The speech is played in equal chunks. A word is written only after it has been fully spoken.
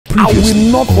I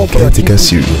will not fall for your Caretaker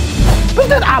series.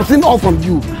 Because I've seen all from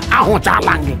you. I want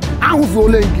Chalangi. I want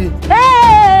Zolengi.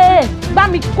 Hey!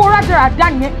 Bami Kora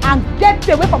Daniel and get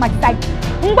away from my side.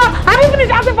 Have you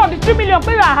finished asking for the 3 million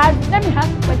pay I had? Let me ask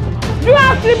you a question. Do you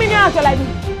have 3 million as well like this?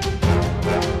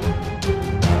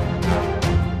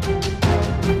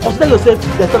 Consider yourself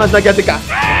the international caretaker.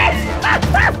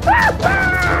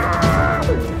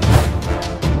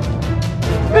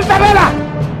 Issabella!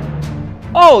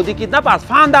 Oh, the kidnappers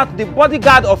found out the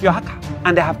bodyguard of your hacker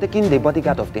and they have taken the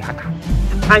bodyguard of the hacker.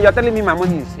 And you're telling me my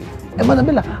money is safe?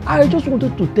 Issabella, I just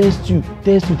wanted to test you,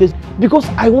 because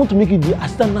I want to make you the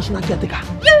assistant national caretaker.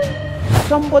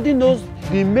 Somebody knows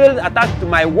the mail attached to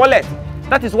my wallet.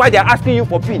 That is why they're asking you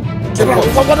for PIN.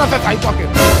 What nonsense are you talking?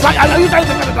 Are you trying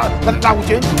to say that will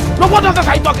change? No, what nonsense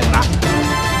are you talking now?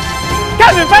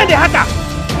 Kevin, find the hacker!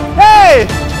 Hey!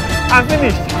 I'm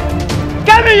finished.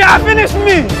 Kevin, you have finished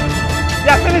me! You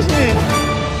have finished me!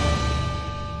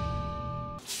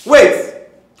 Wait!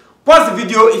 Pause the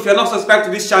video if you're not subscribed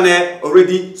to this channel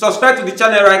already. Subscribe to the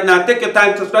channel right now. Take your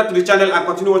time to subscribe to the channel and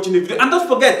continue watching the video. And don't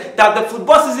forget that the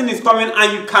football season is coming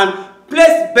and you can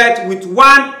place bet with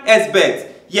 1xbet.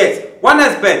 Yes,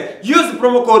 1xbet. Use the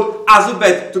promo code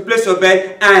AZUBET to place your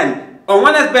bet, and on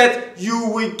 1xbet you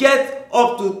will get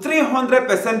up to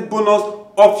 300% bonus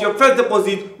of your first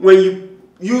deposit when you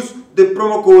use the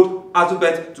promo code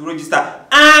AZUBET to register,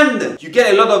 and you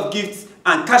get a lot of gifts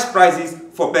and cash prizes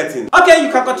for betting. Okay,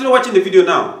 you can continue watching the video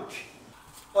now.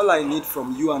 All I need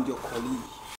from you and your colleague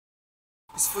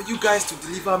is for you guys to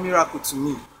deliver a miracle to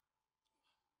me.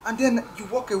 And then you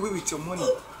walk away with your money.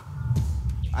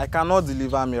 I cannot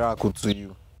deliver a miracle to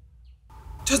you.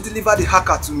 Just deliver the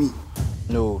hacker to me.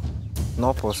 No,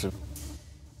 not possible.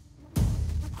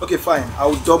 Okay, fine. I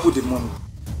will double the money.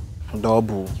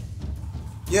 Double?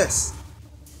 Yes.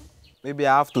 Maybe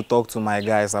I have to talk to my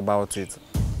guys about it.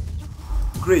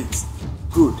 Great.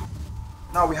 Good.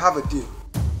 Now we have a deal.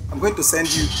 I'm going to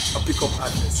send you a pickup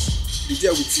address. Be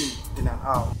there with him in an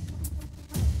hour.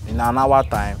 In an hour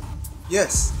time?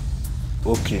 Yes.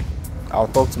 Okay. I'll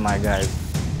talk to my guys.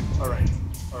 Alright.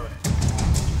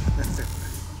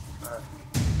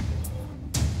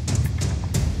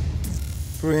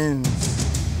 Prince,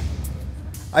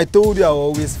 I told you I'll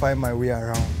always find my way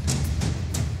around.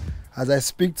 As I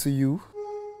speak to you,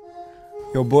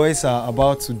 your boys are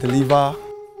about to deliver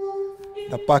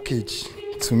the package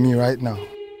to me right now.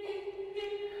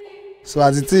 So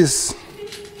as it is,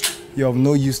 you're of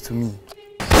no use to me.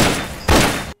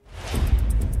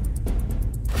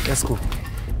 Let's go.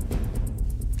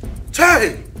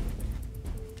 Charlie!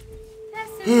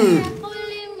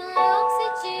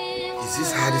 Is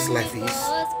this how this life is?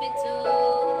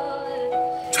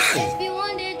 Charlie!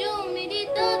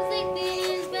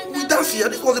 We dance here.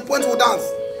 This was the point we dance.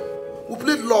 We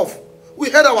played love. We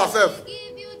held ourselves.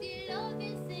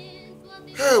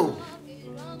 Hey!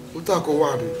 Utako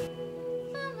Wadu.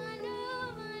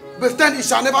 But then it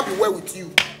shall never be well with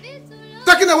you.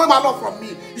 Taking away my love from me,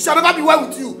 it shall never be well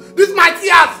with you. This is my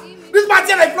tears. This is my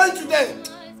tears I'm flowing today.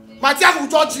 My tears will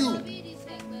judge you.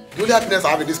 The only happiness I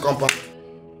have in this compound.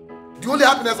 The only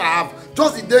happiness I have,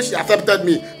 just the day she accepted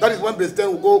me, that is when Besten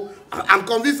will go and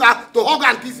convince her to hug her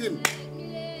and kiss him.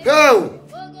 Hey!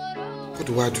 What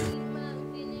do I do?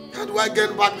 How do I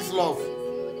get back this love?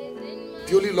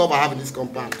 The only love I have in this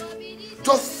compound.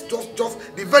 Just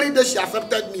the very day she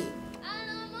accepted me.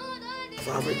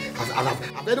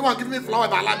 Have anyone given me flower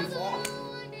in my life before?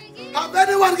 Have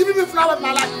anyone given me flower in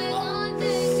my life before?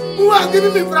 Who has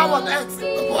given me flower else?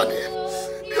 Nobody.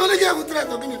 The only girl who tried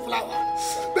to give me flower.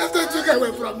 Best friend took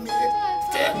away from me.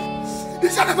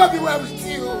 It shall never be well with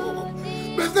you.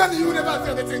 Best friend, you never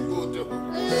say anything good.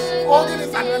 Oh, give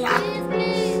Issabella.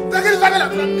 Take Issabella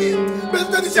from me. Best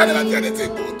friend, you shall never say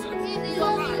anything good.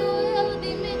 You're lying.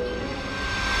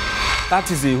 That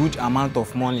is a huge amount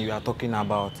of money we are talking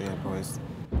about here, boys.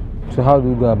 So how do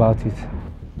we go about it?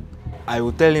 I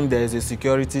will tell him there is a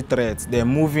security threat. They're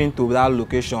moving to that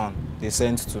location they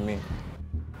sent to me.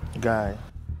 Guy,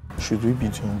 should we be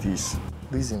doing this?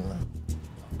 Reason, man.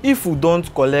 If we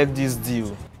don't collect this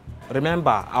deal,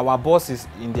 remember, our boss is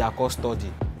in their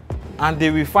custody. And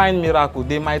they will find miracle.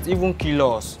 They might even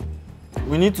kill us.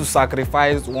 We need to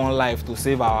sacrifice one life to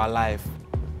save our life.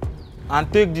 And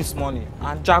take this money.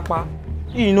 And Jackpa,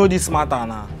 you know this matter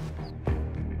now.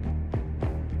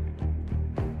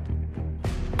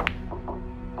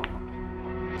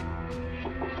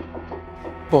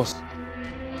 Boss.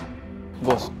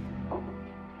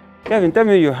 Kevin, tell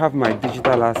me you have my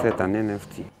digital asset and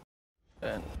NFT.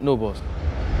 No, boss.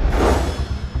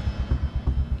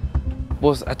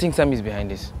 Boss, I think Sam is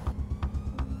behind this.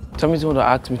 Sammy's going to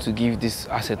ask me to give this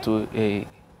asset to a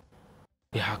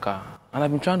A hacker. And I've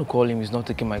been trying to call him, he's not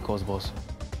taking my calls, boss.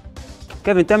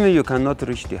 Kevin, tell me you cannot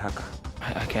reach the hacker.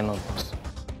 I cannot, boss.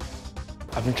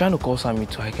 I've been trying to call Sammy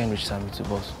too, I can't reach Sammy too,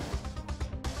 boss.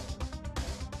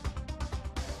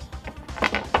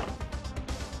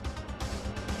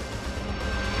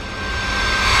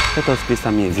 Let us pay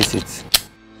Sammy a visit.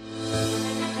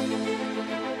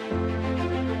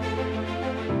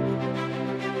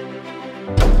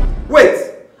 Wait!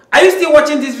 Are you still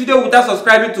watching this video without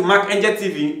subscribing to Mark Angel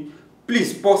TV?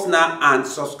 Please pause now and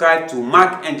subscribe to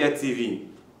Mark Angel TV.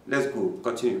 Let's go.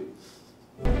 Continue.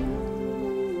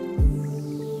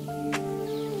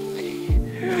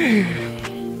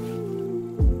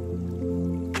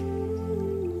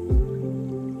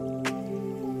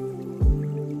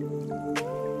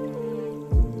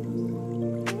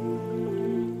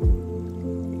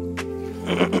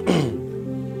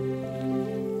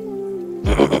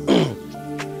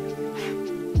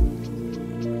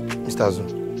 Mr. Azu.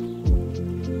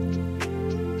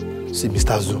 See,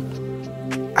 Mr. Azu,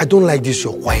 I don't like this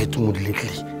your quiet mood lately.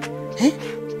 Eh?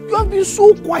 You have been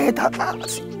so quiet.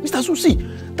 See, Mr. Azu, see,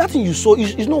 that thing you saw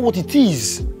is not what it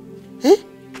is. Eh?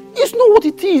 It's not what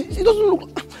it is. It doesn't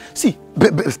look... See,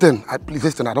 Stan, please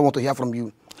listen, I don't want to hear from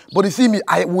you. But you see me,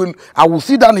 I will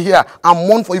sit down here and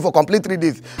mourn for you for complete 3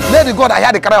 days. Let the God I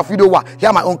hear the cry of Fidowa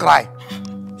hear my own cry.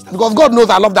 Because God knows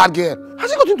I love that girl.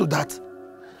 Has he got into that?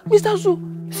 Mr. Azu,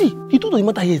 see, the truth of the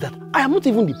matter here is that I am not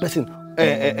even the person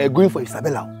going for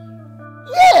Issabella.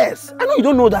 Yes, I know you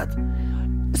don't know that.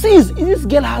 Since this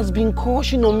girl has been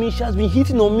crushing on me, she has been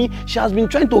hitting on me, she has been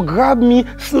trying to grab me,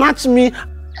 snatch me.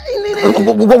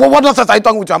 What nonsense are you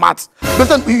talking with your mouth?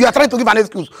 Listen, you are trying to give an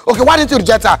excuse. Okay, why didn't you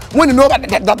reject her? When you know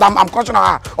that I'm crushing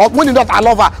on her, or when you know that I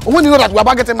love her, or when you know that we're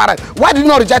about getting married, why did you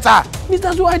not reject her?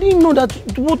 Mr. Azu, I didn't know that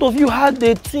both of you had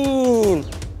a thing.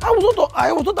 I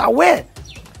was not aware.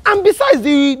 And besides,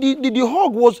 the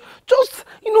hug was just,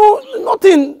 you know,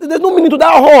 nothing. There's no meaning to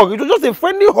that hug. It was just a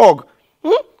friendly hug.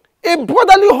 A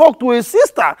brotherly hug to a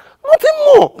sister.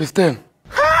 Nothing more. Listen,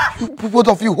 both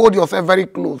of you hold yourself very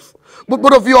close. But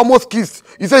both of you almost kissed.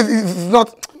 You said it's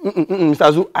not...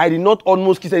 Mr. Azu, I did not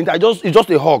almost kiss anything. It's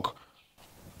just a hug.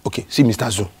 Okay, see, Mr.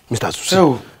 Azu,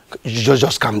 see, you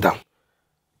just calm down.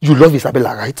 You love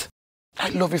Issabella, right? I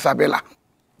love Issabella.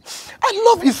 I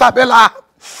love Issabella.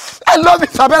 I love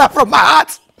Issabella from my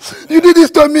heart. You did this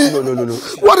to me. No.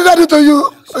 What did I do to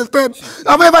you? Listen,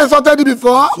 have I ever insulted you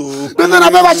before? Listen,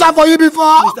 have I ever shot for you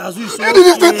before? You did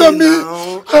this thing to me.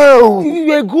 Oh.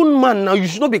 You're a good man now. You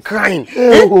should not be crying.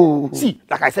 Oh. See,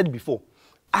 like I said before,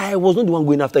 I was not the one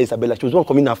going after Issabella. She was the one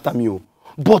coming after me.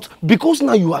 But because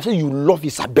now you have said you love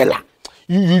Issabella,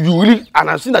 you really, and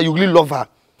I've seen that you really love her.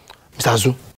 Mr.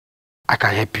 Azu, I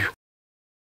can help you.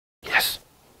 Yes.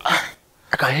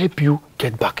 I can help you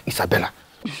get back Issabella.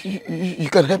 You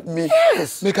can help me?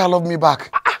 Yes. Make her love me back.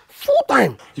 Full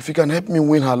time. If you can help me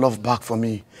win her love back for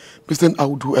me, Mr. I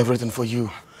will do everything for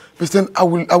you. Mr. I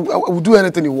will do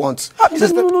anything you want.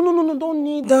 Mr. No, don't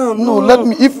kneel down. No, let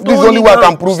me, if this is the only way I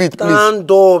can prove it, please. Stand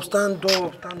up.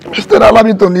 Mr. Allow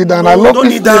me to kneel down. I love this. Don't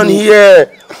kneel down here.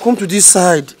 Come to this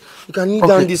side. You can kneel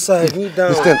down this side. Kneel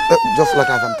down. Mr. Just like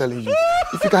as I'm telling you.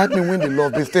 If you can help me win the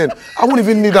love, Mr. I won't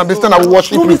even need that. Mr. I will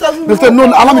worship you. Mr. No,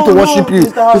 allow me to worship you.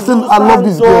 Mr. I love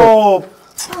this girl.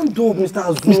 Stand up, Mr.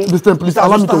 Azu. Mr. Please,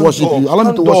 allow me to worship you. Allow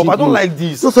me to worship you. I don't like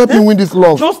this. Just help me win this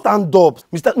love. Just stand up.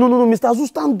 No, Mr. Azu,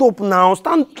 stand up now.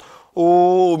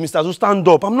 Oh, Mr. Azu, stand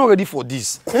up. I'm not ready for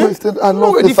this. Mr. I'm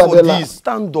not ready for this.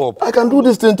 Stand up. I can do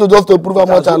this thing just to prove how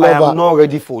much I love her. I am not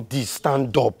ready for this.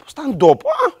 Stand up.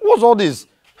 What's all this?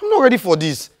 I'm not ready for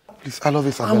this. Please, I love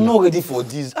Issabella. I'm not ready for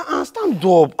this. Stand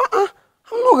up.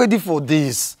 I'm not ready for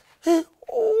this.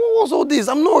 What's all this?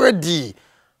 I'm not ready.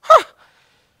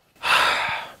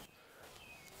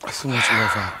 I so much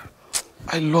love her.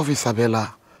 I love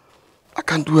Issabella. I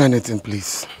can't do anything,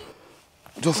 please.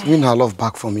 Just win her love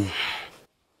back for me.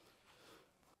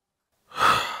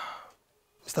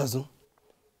 Mr. Azu,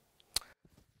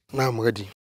 now I'm ready.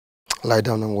 Lie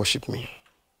down and worship me.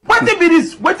 Wetin be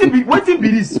this?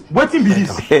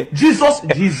 Jesus.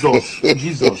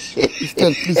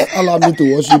 Mr. Please allow me to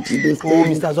worship you. Oh,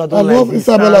 Mr. Azu, I love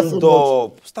Issabella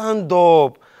so much. Stand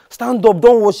up.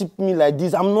 Don't worship me like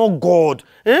this. I'm not God.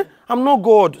 I'm not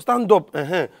God. Stand up.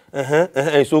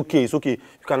 It's okay. You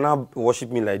can now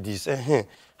worship me like this.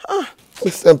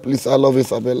 Listen, please, I love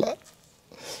Issabella.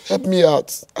 Help me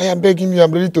out. I am begging you.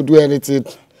 I'm ready to do anything.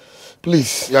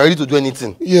 Please. You are ready to do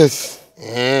anything? Yes.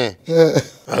 Yeah.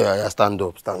 Stand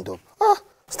up. Stand up.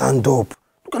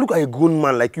 Look at a grown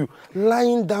man like you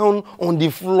lying down on the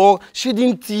floor,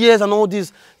 shedding tears and all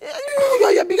this.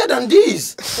 You're bigger than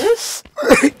this.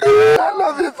 I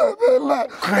love Issabella.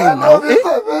 Crying now.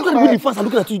 Look at the fans are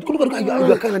looking at you. Look at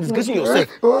you are crying and disgracing yourself.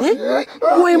 Okay. You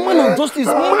are a man of justice.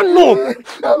 Man up.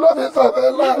 I love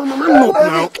Issabella. Man up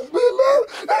now.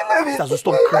 I love It has to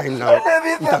stop crying now.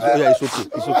 Yeah, it's okay.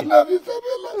 It's I okay. love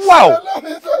Issabella. Wow. I love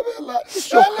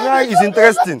Issabella. Your cry is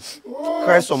interesting.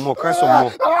 Cry some more. Cry some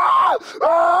more.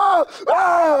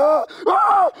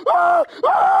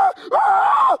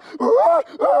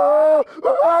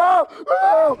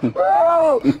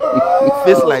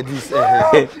 Face like this.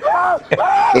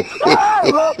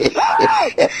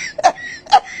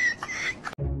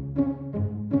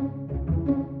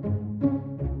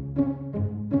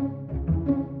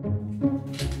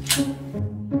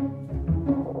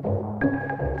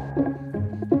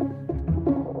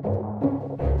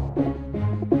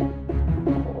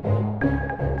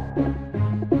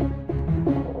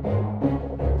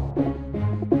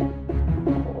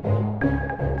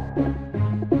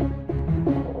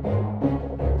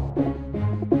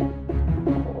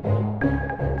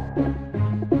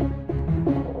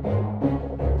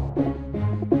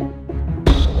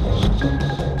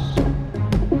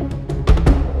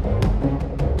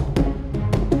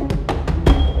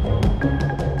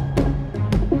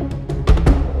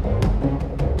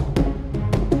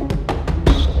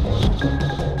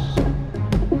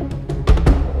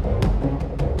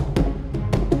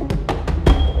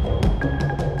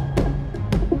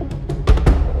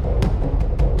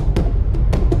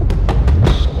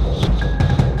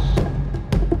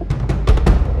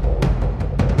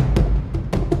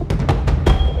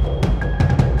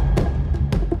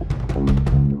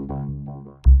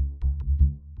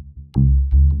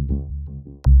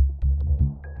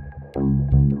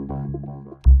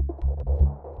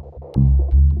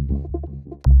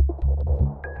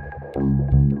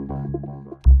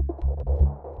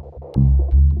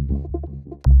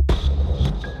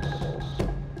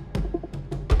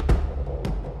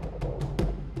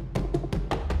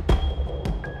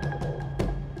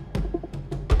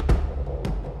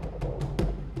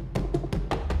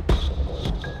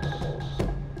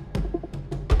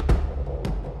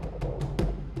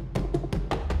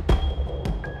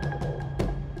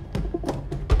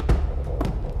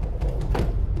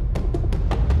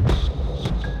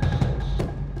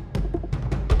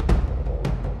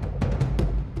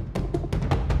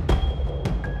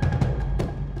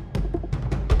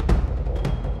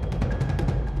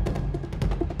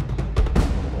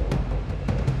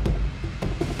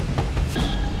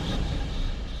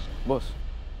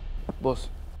 Boss,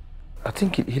 I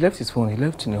think he left his phone. He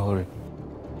left in a hurry.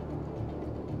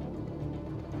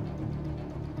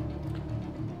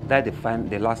 That they find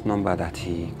the last number that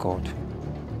he called.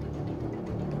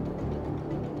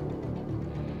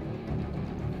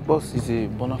 Boss, it's a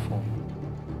burner phone.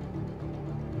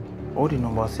 All the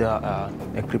numbers here are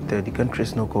encrypted. You can't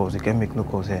trace no calls. You can't make no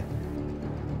calls here.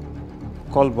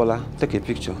 Call Bola, take a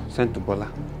picture, send to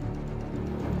Bola.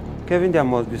 Kevin, there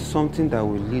must be something that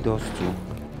will lead us to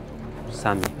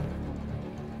Sammy.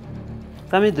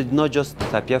 Sammy did not just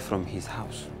disappear from his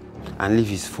house and leave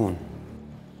his phone.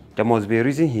 There must be a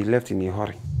reason he left in a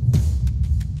hurry.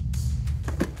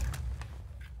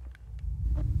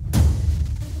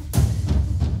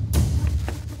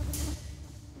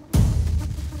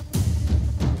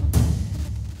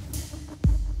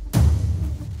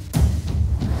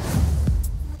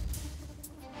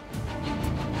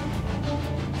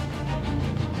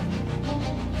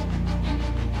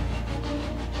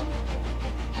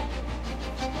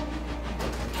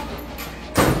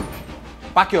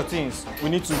 Pack your things. We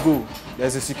need to go.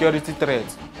 There's a security threat.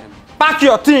 Pack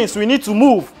your things. We need to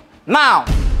move. Now!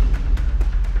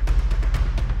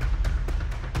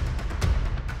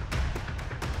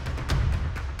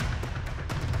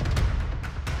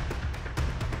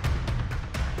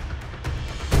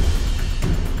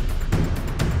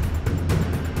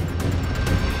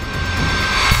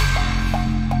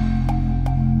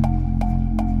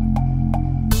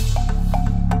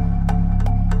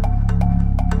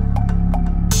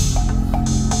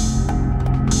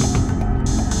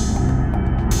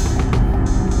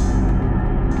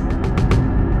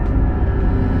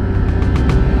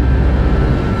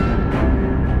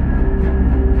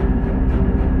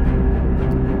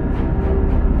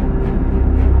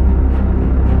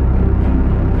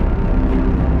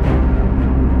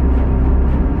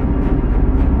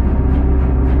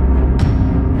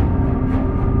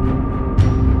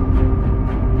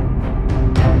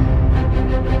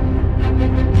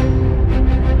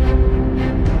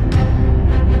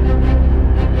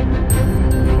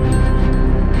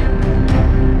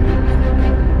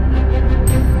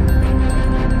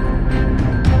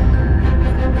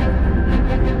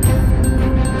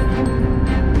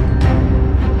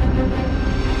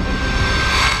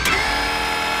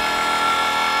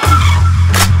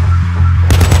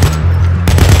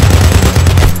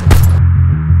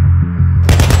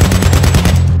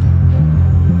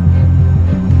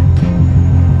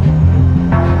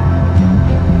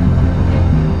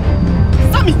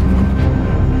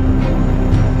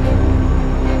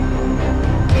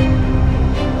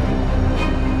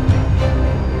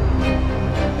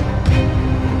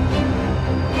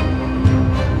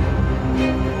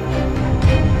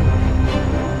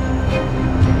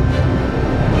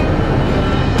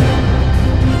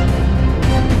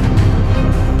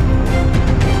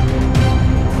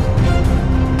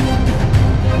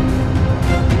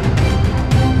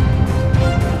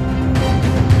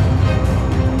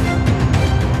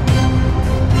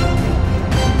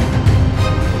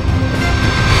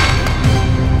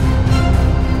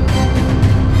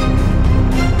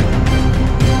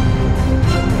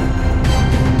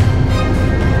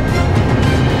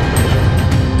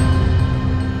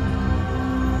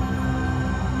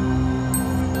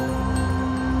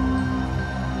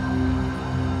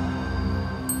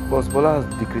 Bola has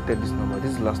decrypted this number.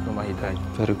 This is the last number he died.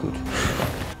 Very good.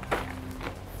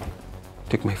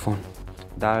 Take my phone.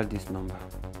 Dial this number.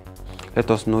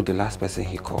 Let us know the last person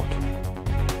he called.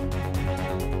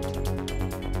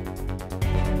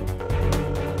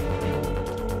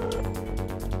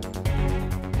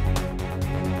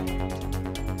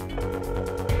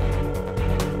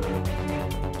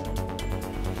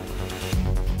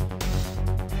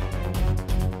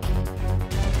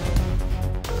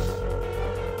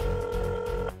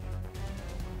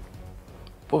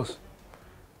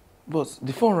 Boss,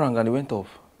 the phone rang and it went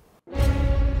off.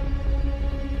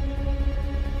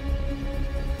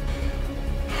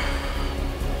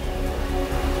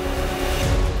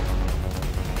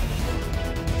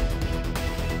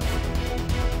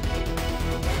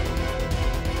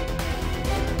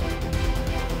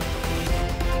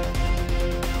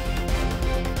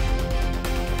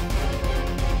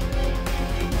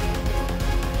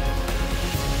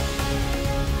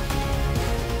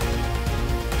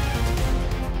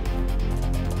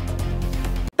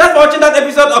 Watching that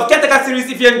episode of Caretaker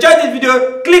series. If you enjoyed this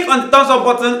video, click on the thumbs up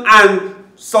button and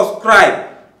subscribe.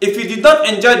 If you did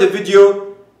not enjoy the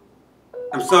video,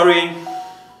 I'm sorry.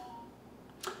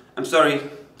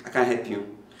 I can't help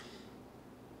you.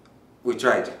 We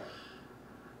tried.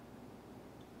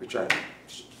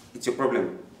 It's your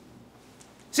problem.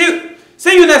 See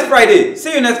you next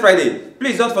Friday.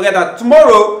 Please don't forget that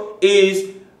tomorrow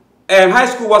is high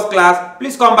school was class.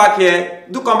 Please come back here.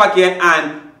 Do come back here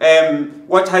and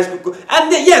watch high school.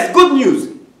 And yes, good news.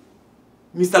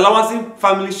 Mr. Lawansin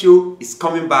Family Show is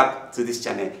coming back to this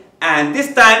channel. And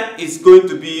this time it's going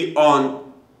to be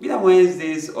on either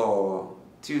Wednesdays or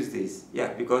Tuesdays.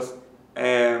 Yeah, because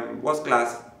high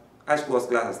school was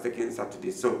class has taken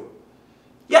Saturday. So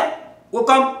yeah, we'll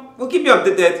keep you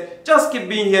updated. Just keep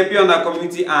being here, be on our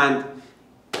community, and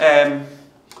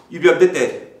you'll be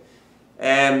updated.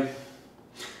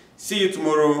 See you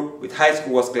tomorrow with high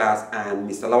school was class, and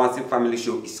Mr. Lawansin Family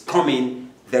Show is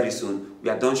coming very soon. We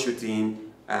are done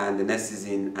shooting and the next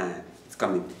season and it's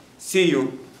coming. See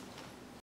you.